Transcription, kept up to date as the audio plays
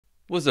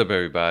What's up,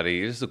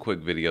 everybody? Just a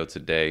quick video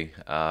today.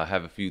 I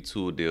have a few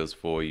tool deals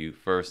for you.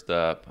 First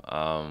up,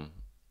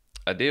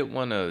 I did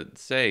want to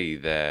say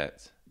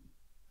that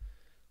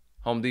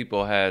Home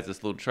Depot has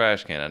this little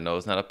trash can. I know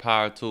it's not a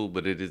power tool,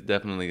 but it is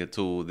definitely a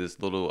tool.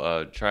 This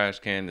little trash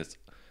can, this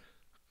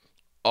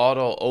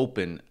auto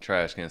open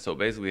trash can. So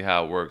basically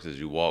how it works is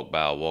you walk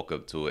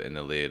up to it, and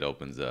the lid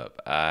opens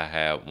up. I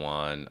have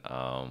one.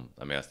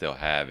 I still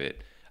have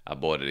it. I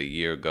bought it a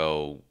year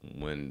ago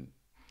when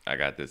I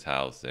got this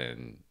house,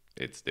 and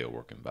it's still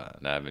working fine.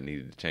 I haven't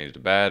needed to change the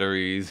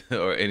batteries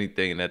or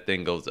anything. That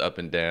thing goes up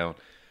and down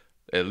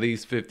at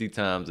least 50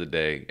 times a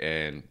day,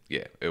 and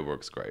yeah, it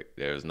works great.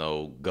 There's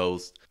no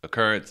ghost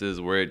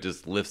occurrences where it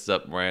just lifts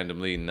up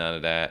randomly. None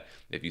of that.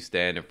 If you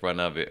stand in front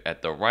of it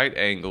at the right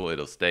angle,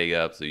 it'll stay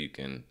up so you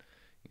can,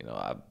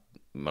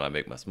 when I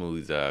make my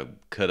smoothies, I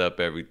cut up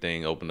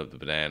everything, open up the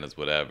bananas,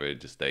 whatever. It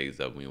just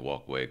stays up. When you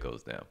walk away, it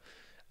goes down.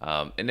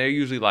 And they're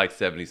usually like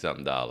 70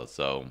 something dollars,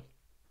 so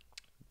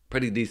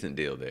pretty decent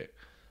deal there.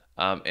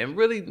 And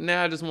really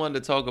now I just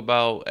wanted to talk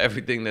about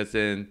everything that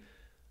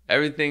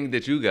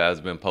you guys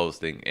have been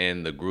posting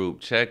in the group.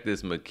 Check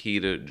this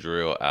Makita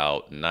drill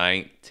out.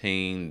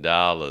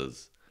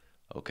 $19.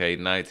 Okay,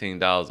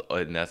 $19.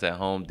 And that's at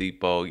Home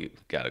Depot. You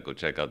gotta go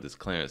check out this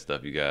clearance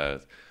stuff, you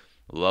guys.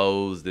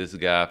 Lowe's, this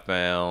guy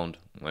found,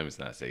 let me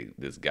not say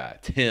this guy,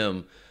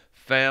 Tim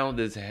found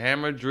this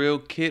hammer drill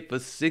kit for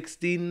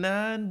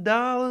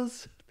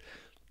 $69.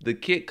 The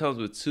kit comes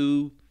with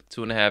two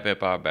 2.5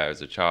 amp hour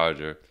batteries, a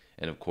charger,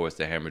 and of course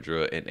the hammer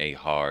drill in a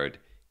hard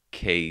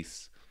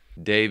case.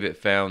 David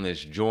found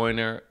this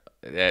joiner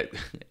at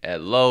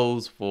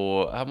Lowe's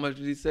for, how much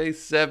did he say?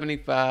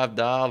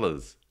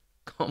 $75.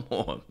 Come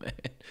on, man.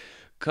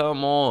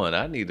 Come on.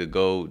 I need to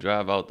go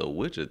drive out to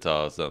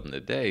Wichita or something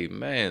today,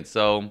 man.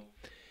 So,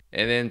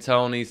 and then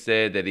Tony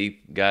said that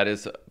he got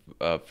his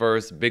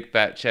first big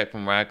fat check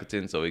from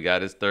Rakuten, so he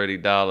got his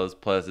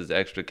 $30 plus his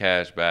extra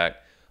cash back.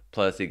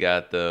 Plus, he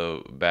got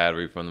the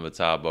battery from the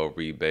Metabo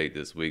rebate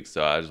this week.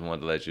 So I just wanted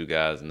to let you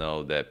guys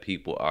know that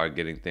people are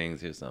getting things.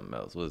 Here's something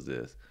else. What's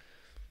this?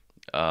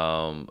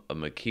 A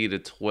Makita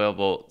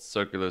 12-volt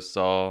circular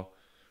saw,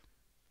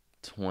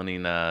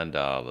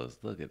 $29.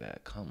 Look at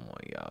that. Come on,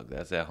 y'all.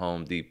 That's at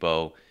Home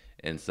Depot,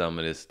 and some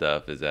of this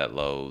stuff is at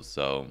Lowe's.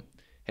 So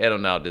head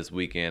on out this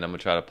weekend. I'm going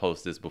to try to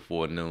post this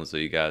before noon so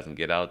you guys can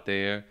get out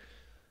there.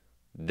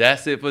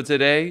 That's it for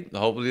today.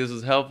 Hopefully this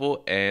was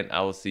helpful, and I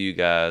will see you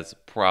guys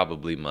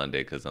probably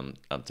Monday because I'm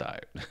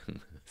tired.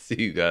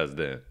 See you guys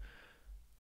then.